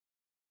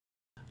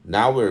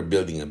Now we're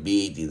building a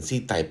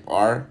B18c Type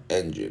R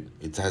engine.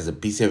 It has a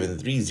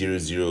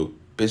P7300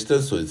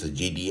 piston, so it's a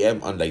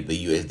JDM, unlike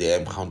the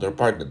USDM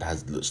counterpart that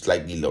has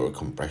slightly lower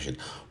compression.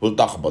 We'll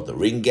talk about the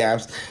ring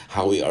gaps,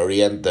 how we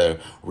orient the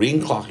ring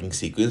clocking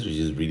sequence, which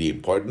is really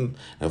important,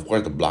 and of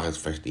course the block is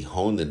freshly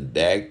honed and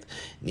decked,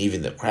 and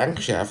even the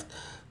crankshaft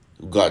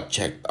got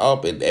checked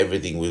up and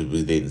everything was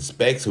within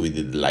spec. So we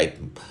did light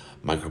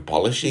micro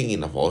polishing,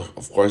 and of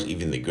course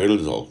even the girdle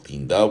is all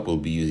cleaned up. We'll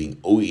be using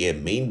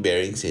OEM main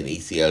bearings and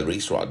ACL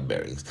race rod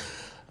bearings.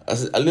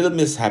 A little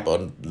mishap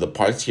on the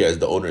parts here as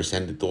the owner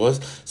sent it to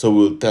us, so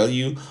we'll tell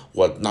you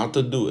what not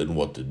to do and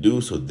what to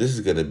do. So this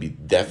is gonna be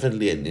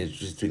definitely an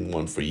interesting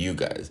one for you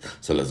guys,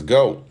 so let's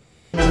go.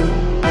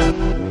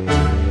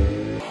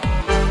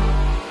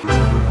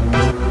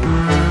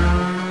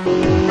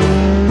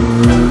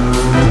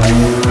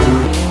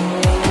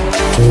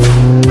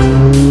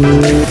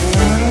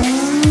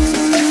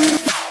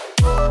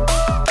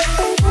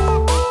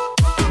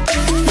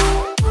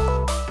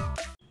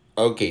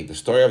 Okay, the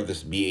story of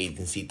this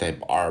B18c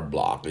Type R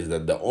block is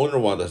that the owner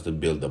wanted us to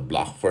build a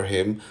block for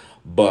him,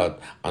 but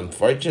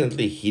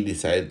unfortunately he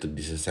decided to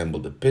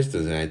disassemble the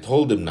pistons, and I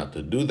told him not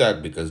to do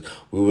that because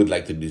we would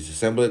like to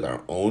disassemble it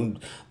our own.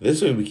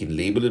 This way we can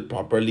label it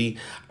properly,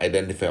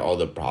 identify all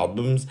the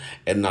problems,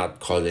 and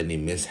not cause any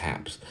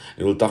mishaps.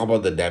 And we'll talk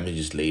about the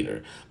damages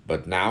later.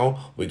 But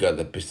now we got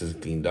the pistons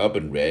cleaned up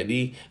and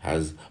ready,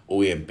 has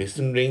OEM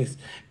piston rings,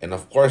 and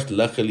of course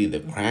luckily the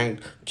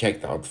crank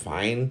checked out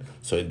fine,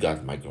 so it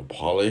got micro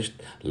polished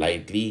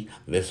lightly.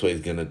 This way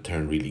it's gonna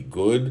turn really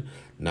good.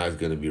 Now it's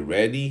gonna be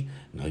ready.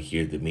 Now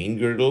here's the main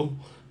girdle.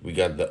 We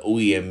got the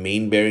OEM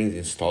main bearings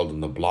installed on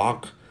the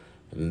block,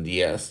 and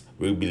yes,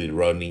 we'll be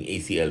running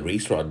ACL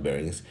race rod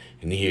bearings,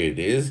 and here it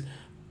is.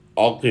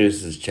 All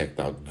clearances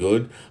checked out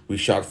good. We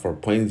shot for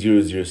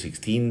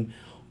 0.0016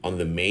 on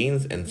the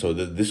mains, and so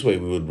that this way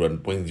we would run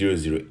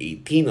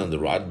 0.0018 on the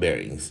rod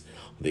bearings,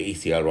 the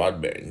ACL rod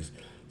bearings.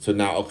 So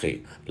now,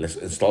 okay, let's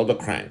install the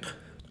crank.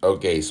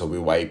 Okay, so we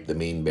wipe the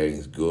main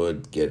bearings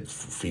good, get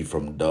free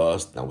from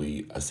dust. Now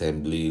we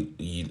assembly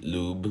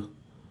lube.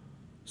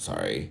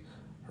 Sorry.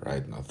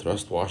 Right, now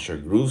thrust washer,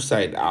 groove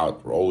side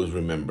out. Always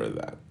remember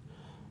that.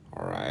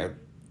 All right.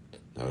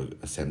 Now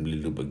assembly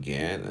lube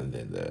again, and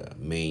then the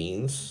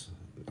mains.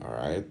 All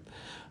right.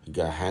 You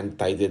got hand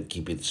tightened,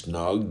 keep it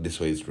snug. This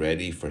way it's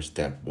ready for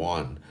step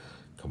one.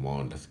 Come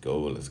on, let's go,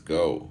 let's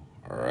go.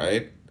 All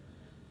right.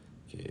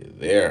 Okay,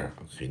 there.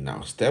 Okay,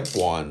 now step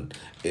one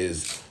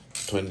is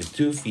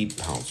 22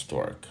 feet-pounds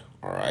torque.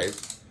 All right.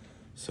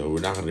 So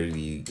we're not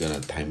really gonna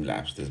time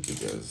lapse this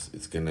because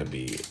it's gonna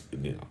be,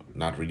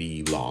 not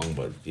really long,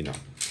 but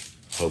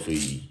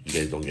hopefully you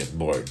guys don't get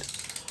bored.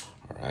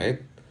 All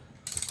right.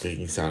 The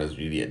clicking sound is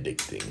really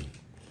addicting.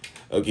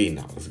 Okay,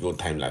 now let's go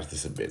time lapse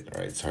this a bit.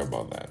 All right, sorry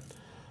about that.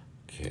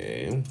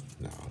 Okay,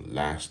 now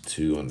last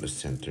two on the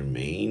center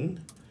main.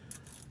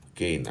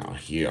 Okay, now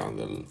here on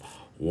the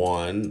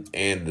 1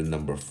 and the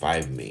number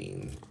 5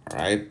 main. All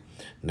right,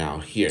 now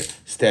here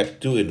step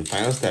 2 and the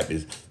final step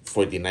is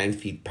 49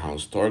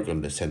 feet-pounds torque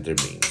on the center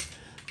main,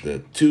 the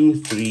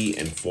 2, 3,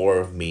 and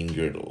 4 main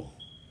girdle,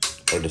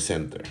 or the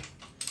center.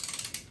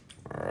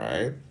 All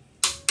right,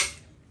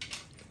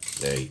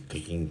 the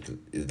clicking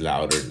is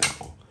louder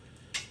now.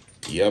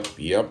 Yep.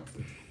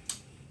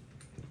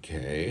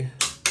 Okay.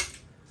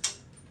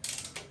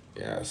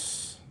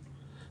 Yes.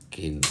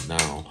 Okay,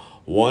 now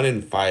 1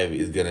 and 5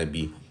 is gonna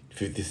be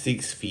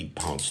 56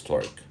 feet-pounds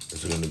torque.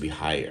 This is gonna be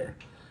higher.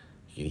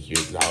 You can hear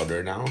it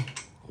louder now.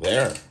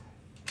 There.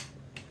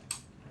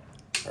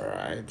 All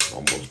right,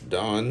 almost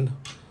done.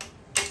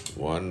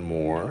 One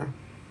more.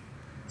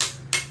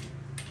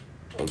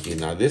 Okay,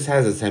 now this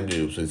has assembly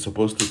loop, so it's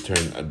supposed to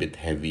turn a bit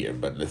heavier,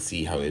 but let's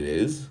see how it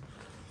is.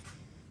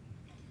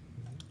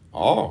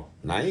 Oh,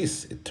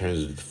 nice. It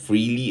turns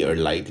freely or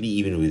lightly,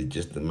 even with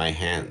just my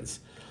hands.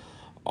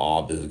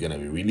 Oh, this is gonna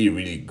be really,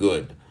 really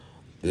good.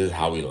 This is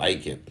how we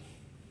like it.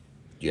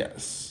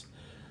 Yes.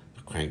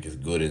 The crank is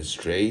good and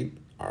straight.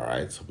 All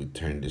right, so we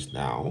turn this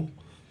now.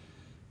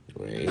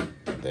 Wait,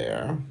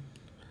 there.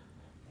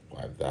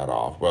 Wipe that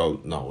off. Well,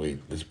 no,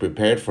 wait. Let's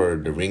prepare for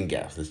the ring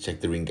gaps. Let's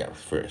check the ring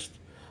gaps first.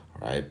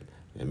 All right.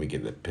 Let me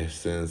get the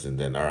pistons, and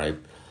then, all right,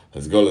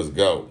 let's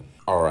go.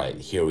 All right,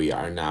 here we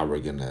are. Now we're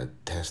gonna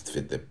test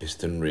fit the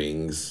piston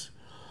rings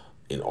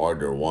in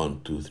order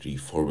 1, 2, 3,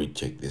 4. We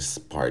check this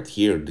part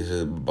here. This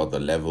is about the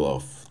level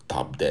of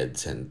top dead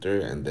center,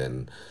 and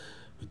then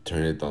we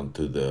turn it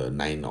onto the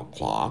 9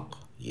 o'clock.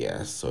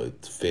 Yes, so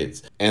it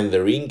fits. And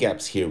the ring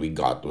gaps here we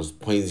got was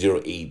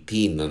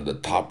 0.018 on the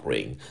top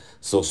ring.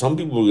 So some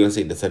people were gonna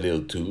say that's a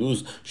little too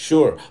loose.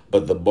 Sure,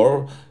 but the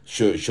bore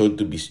showed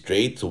to be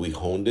straight, so we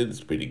honed it.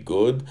 It's pretty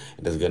good,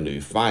 and that's gonna be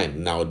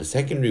fine. Now the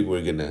second ring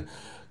we're gonna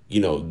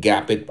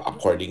gap it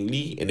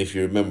accordingly. And if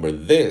you remember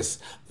this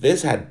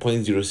had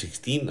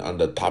 0.016 on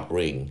the top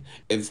ring.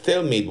 It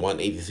still made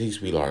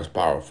 186 wheel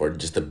horsepower for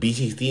just a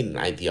B16 and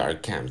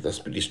ITR cams. That's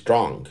pretty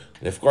strong.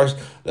 And of course,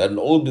 an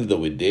old build that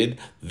we did,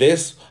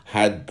 this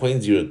had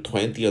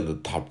 0.020 on the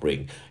top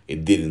ring.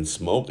 It didn't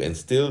smoke and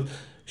still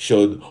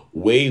showed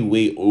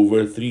way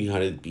over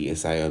 300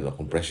 psi on the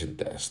compression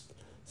test.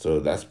 So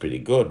that's pretty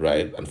good,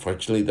 right?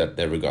 Unfortunately, that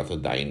never got to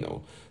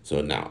dyno.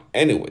 So now,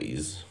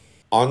 anyways,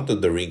 onto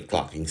the ring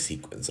clocking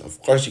sequence.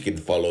 Of course, you can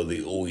follow the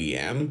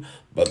OEM,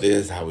 but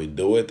this is how we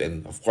do it.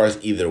 And of course,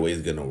 either way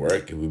is gonna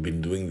work. We've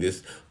been doing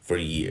this for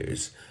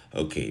years.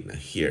 Okay, now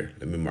here,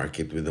 let me mark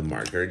it with a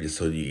marker just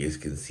so you guys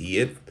can see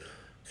it.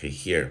 Okay,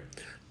 here,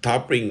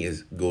 top ring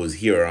is goes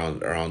here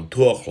around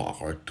 2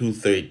 o'clock or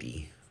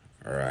 2:30.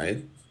 All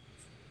right,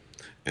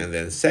 and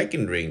then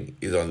second ring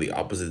is on the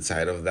opposite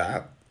side of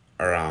that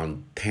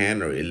around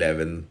 10 or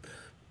 11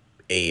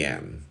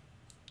 a.m.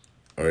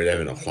 or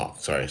 11 o'clock.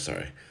 Sorry.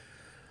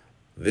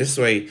 This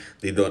way,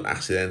 they don't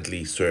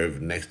accidentally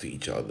serve next to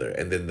each other.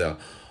 And then the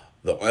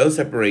oil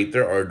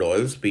separator or the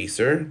oil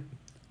spacer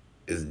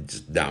is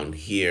just down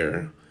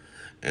here.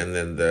 And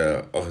then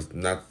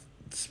not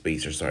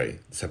spacer, sorry,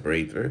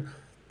 separator.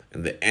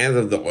 And the end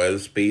of the oil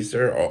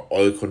spacer or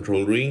oil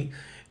control ring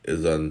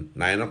is on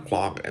 9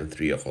 o'clock and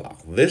 3 o'clock.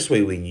 This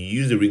way, when you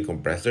use the ring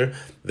compressor,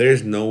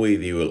 there's no way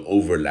they will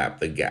overlap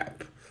the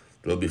gap.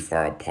 They'll be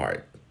far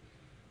apart.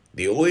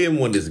 The OEM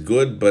one is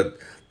good, but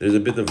there's a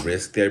bit of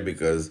risk there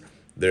because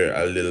they're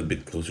a little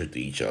bit closer to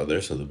each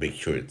other. So to make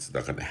sure it's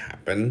not gonna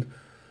happen,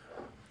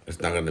 it's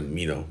not gonna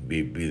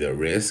be the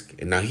risk.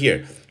 And now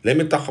here, let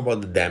me talk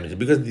about the damage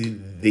because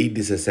they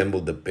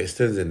disassembled the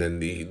pistons and then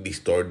they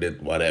stored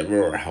it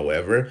whatever or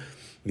however.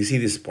 You see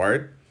this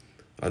part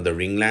on the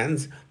ring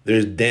lands?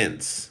 There's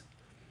dents.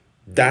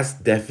 That's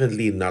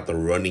definitely not a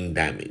running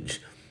damage.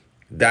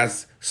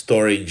 That's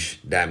storage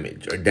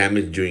damage or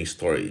damage during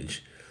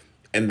storage.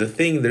 And the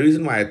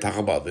reason why I talk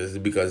about this is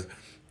because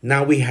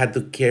now we had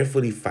to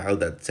carefully file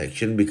that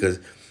section because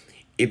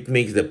it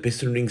makes the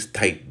piston rings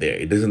tight there.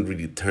 It doesn't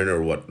really turn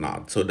or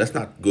whatnot. So that's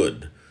not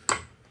good.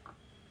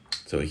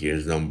 So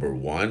here's number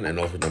one and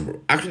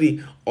also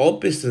actually all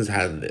pistons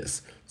had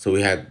this. So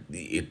we had,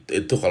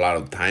 it took a lot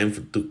of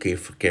time to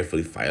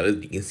carefully file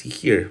it. You can see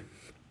here,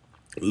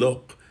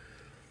 look,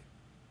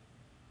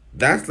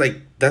 that's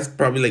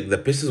probably like the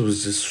pistons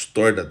was just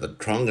stored at the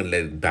trunk and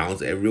let it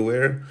bounce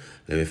everywhere.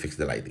 Let me fix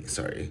the lighting,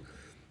 sorry,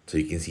 so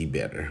you can see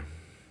better.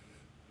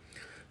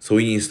 So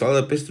when you install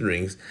the piston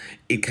rings,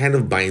 it kind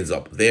of binds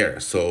up there.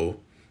 So,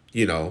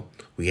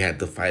 we had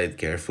to file it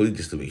carefully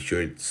just to make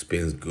sure it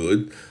spins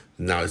good.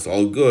 Now it's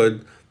all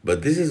good,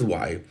 but this is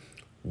why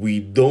we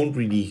don't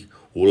really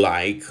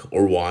like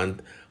or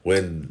want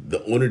when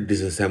the owner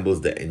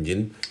disassembles the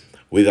engine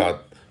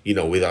without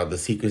the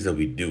sequence that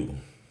we do.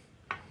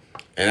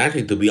 And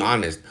actually, to be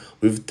honest,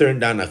 we've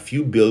turned down a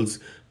few builds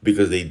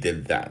because they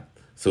did that.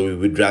 So we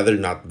would rather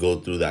not go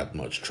through that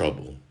much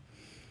trouble.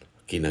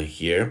 Okay, now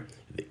here,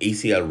 the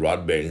ACL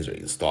rod bearings are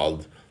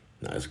installed.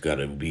 Now it's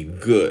gotta be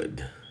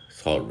good.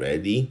 It's all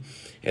ready.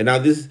 And now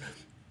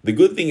the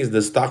good thing is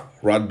the stock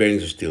rod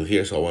bearings are still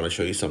here. So I wanna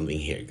show you something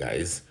here,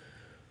 guys.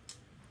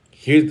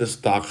 Here's the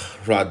stock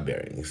rod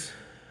bearings.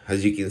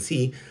 As you can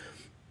see,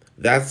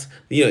 that's,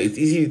 it's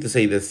easy to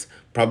say that's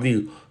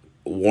probably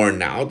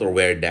worn out or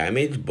wear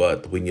damage,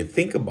 but when you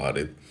think about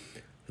it,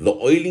 the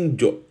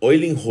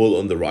oiling hole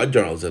on the rod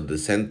journals at the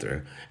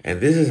center, and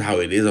this is how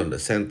it is on the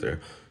center.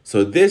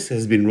 So this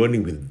has been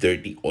running with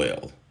dirty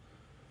oil.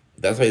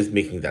 That's why it's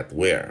making that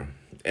wear.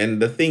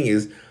 And the thing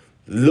is,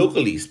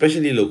 locally,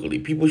 especially locally,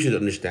 people should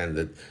understand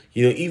that,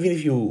 even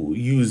if you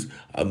use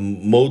a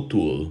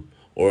Motul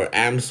or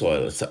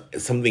Amsoil,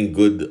 something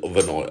good of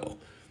an oil,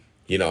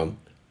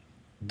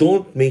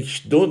 don't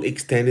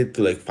extend it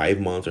to like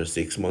 5 months or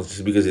 6 months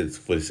just because it's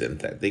fully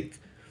synthetic.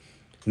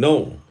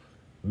 No,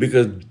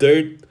 because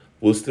dirt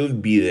will still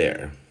be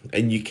there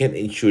and you can't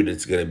ensure that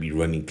it's gonna be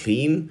running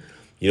clean.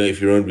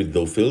 If you run with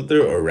no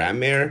filter or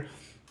ram air,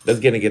 that's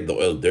gonna get the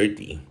oil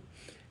dirty.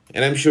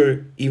 And I'm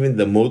sure even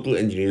the motor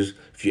engineers,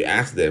 if you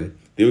ask them,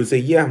 they will say,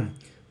 yeah,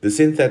 the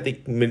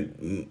synthetic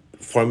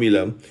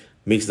formula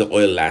makes the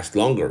oil last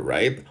longer,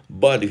 right?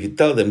 But if you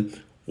tell them,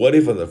 what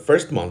if on the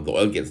first month the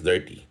oil gets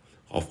dirty?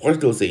 Of course,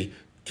 they'll say,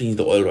 change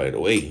the oil right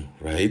away,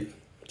 right?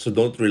 So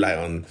don't rely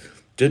on,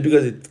 just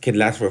because it can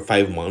last for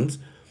 5 months,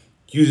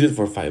 use it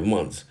for 5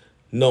 months.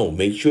 No,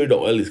 make sure the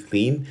oil is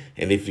clean.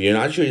 And if you're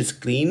not sure it's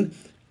clean,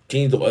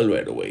 change the oil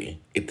right away.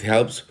 It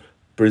helps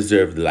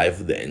preserve the life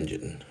of the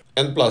engine.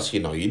 And plus,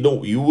 you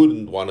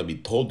wouldn't want to be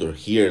told or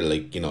hear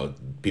like,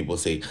 people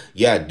say,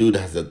 yeah, dude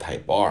has a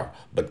Type R,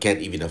 but can't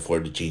even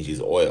afford to change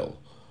his oil.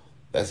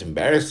 That's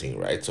embarrassing,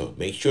 right? So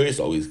make sure it's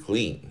always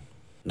clean.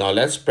 Now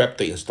let's prep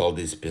to install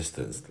these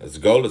pistons. Let's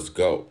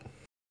go.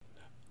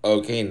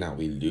 Okay, now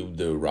we lube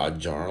the rod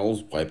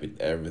journals, wipe it,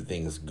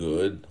 everything's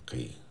good.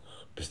 Okay,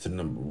 piston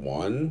number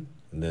one,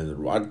 and then the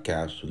rod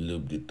caps, we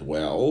lubed it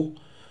well.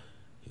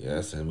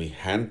 Yes, and we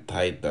hand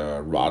tight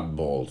the rod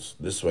bolts.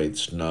 This way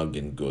it's snug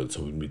and good.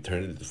 So when we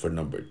turn it for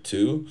number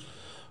two,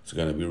 it's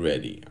gonna be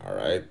ready. All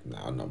right,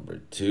 now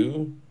number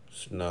two,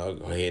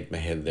 snug. Oh, I hit my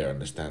head there on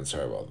the stand,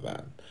 sorry about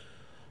that.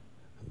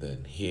 And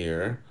then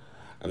here,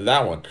 And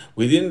that one,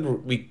 we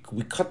didn't, we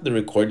cut the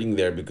recording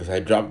there because I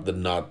dropped the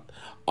nut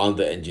on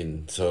the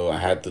engine. So I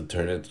had to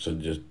turn it so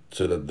just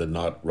so that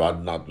the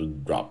rod nut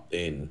would drop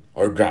in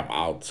or drop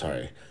out,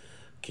 sorry.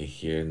 Okay,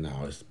 here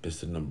now is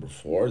piston number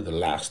 4, the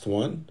last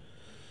one.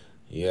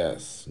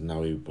 Yes,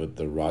 now we put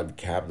the rod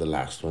cap, the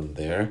last one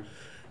there.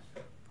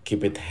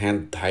 Keep it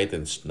hand tight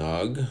and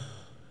snug.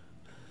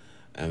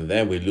 And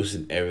then we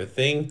loosen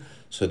everything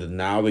so that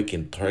now we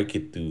can torque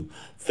it to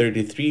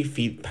 33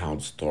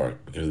 feet-pounds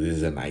torque because this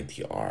is an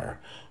ITR.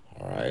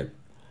 All right,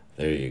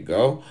 there you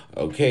go.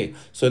 Okay,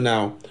 so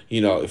now,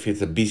 if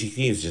it's a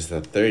B16, it's just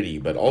a 30.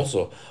 But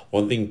also,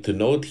 one thing to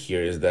note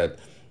here is that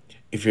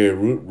if you're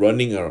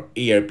running an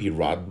ARP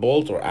rod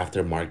bolt or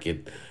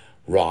aftermarket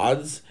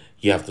rods,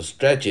 you have to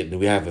stretch it. And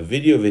we have a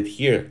video of it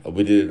here.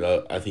 We did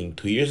it, I think,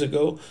 2 years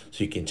ago.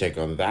 So you can check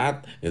on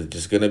that. It's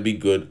just going to be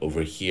good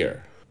over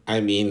here. I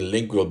mean,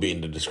 link will be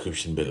in the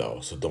description below.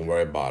 So don't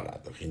worry about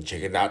that. You can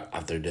check it out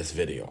after this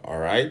video. All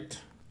right.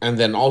 And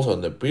then also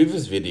in the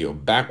previous video,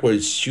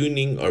 backwards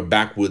tuning or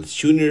backwoods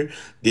tuner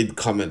did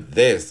comment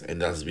this.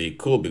 And that's really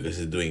cool because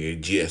he's doing a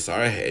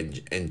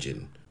GSR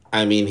engine.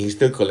 I mean, he's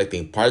still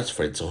collecting parts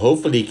for it, so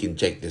hopefully he can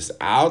check this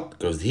out,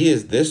 because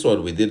this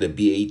one, we did a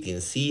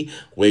B18c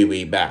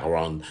way back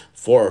around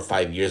 4 or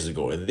 5 years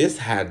ago, and this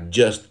had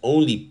just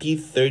only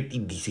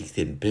P30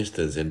 D16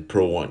 pistons and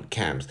Pro 1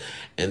 cams,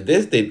 and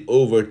this did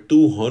over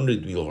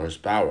 200 wheel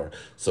horsepower,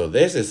 so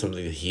this is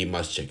something that he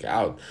must check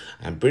out.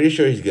 I'm pretty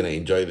sure he's gonna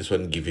enjoy this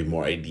one and give you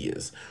more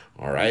ideas.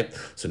 Alright,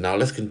 so now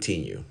let's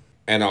continue.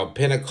 And I'll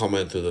pin a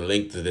comment to the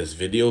link to this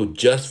video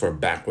just for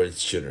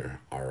backwards tuner.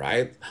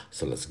 Alright,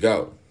 so let's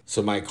go.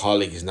 So my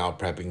colleague is now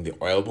prepping the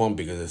oil pump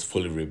because it's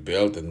fully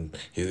rebuilt, and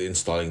he's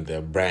installing the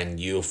brand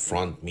new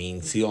front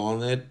main seal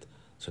on it.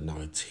 So now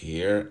it's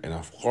here, and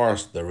of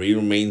course the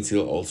rear main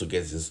seal also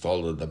gets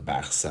installed at the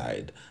back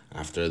side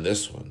after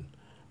this one.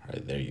 All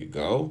right, there you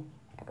go.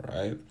 All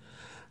right,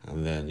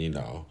 and then he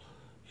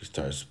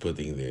starts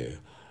putting the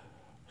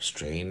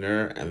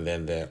strainer and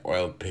then the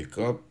oil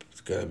pickup.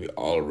 It's gonna be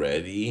all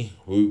ready.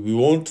 We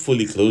won't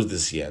fully close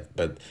this yet,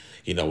 but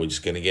we're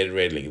just gonna get it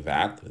ready like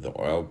that with the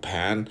oil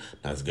pan.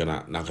 That's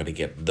not gonna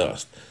get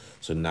dust.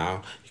 So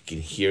now you can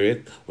hear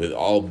it with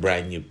all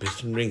brand new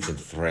piston rings and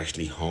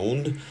freshly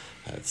honed.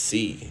 Let's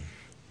see.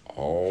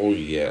 Oh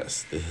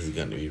yes, this is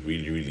gonna be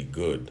really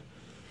good.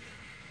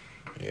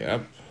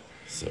 Yep,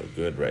 so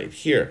good right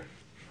here.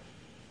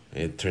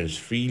 It turns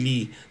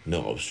freely,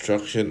 no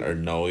obstruction or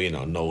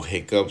no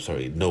hiccups or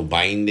no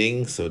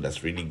binding. So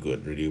that's really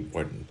good, really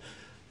important.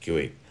 Okay,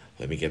 wait,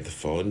 let me get the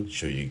phone,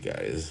 show you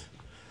guys.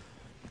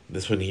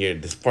 This one here,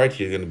 this part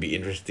here is going to be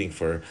interesting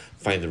for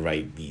find the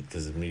right beat,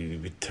 because maybe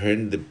we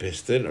turn the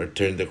piston or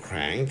turn the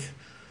crank,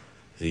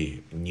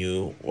 the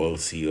new oil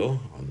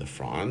seal on the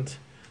front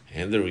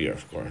and the rear,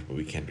 of course, but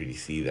we can't really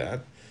see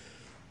that.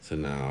 So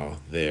now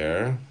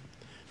there.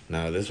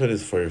 Now this one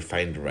is for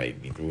find the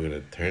right beat. We're gonna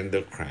turn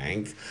the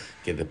crank,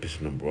 get the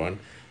piston number 1.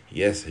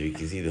 Yes, you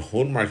can see the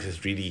hone marks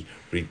is really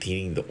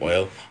retaining the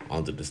oil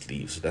onto the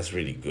sleeve, so that's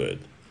really good.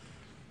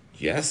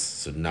 Yes,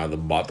 so now the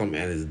bottom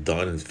end is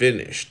done and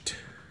finished.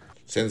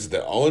 Since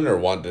the owner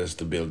wanted us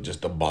to build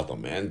just a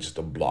bottom end, just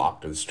a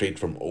block, and straight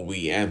from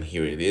OEM,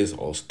 here it is,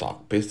 all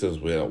stock pistons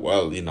with, a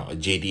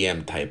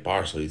JDM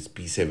TypeR, so it's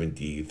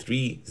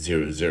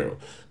P7300.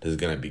 This is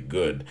gonna be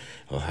good.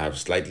 It'll have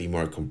slightly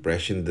more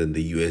compression than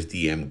the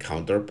USDM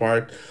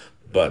counterpart,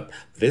 but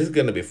this is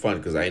gonna be fun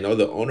because I know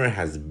the owner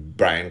has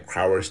Brian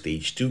Crower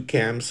Stage 2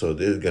 cams, so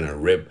this is gonna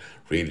rip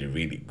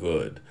really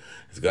good.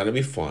 It's gonna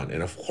be fun.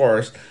 And of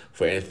course,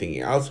 for anything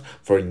else,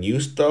 for new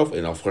stuff,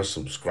 and of course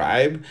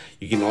subscribe,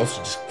 you can also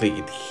just click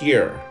it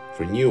here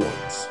for new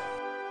ones.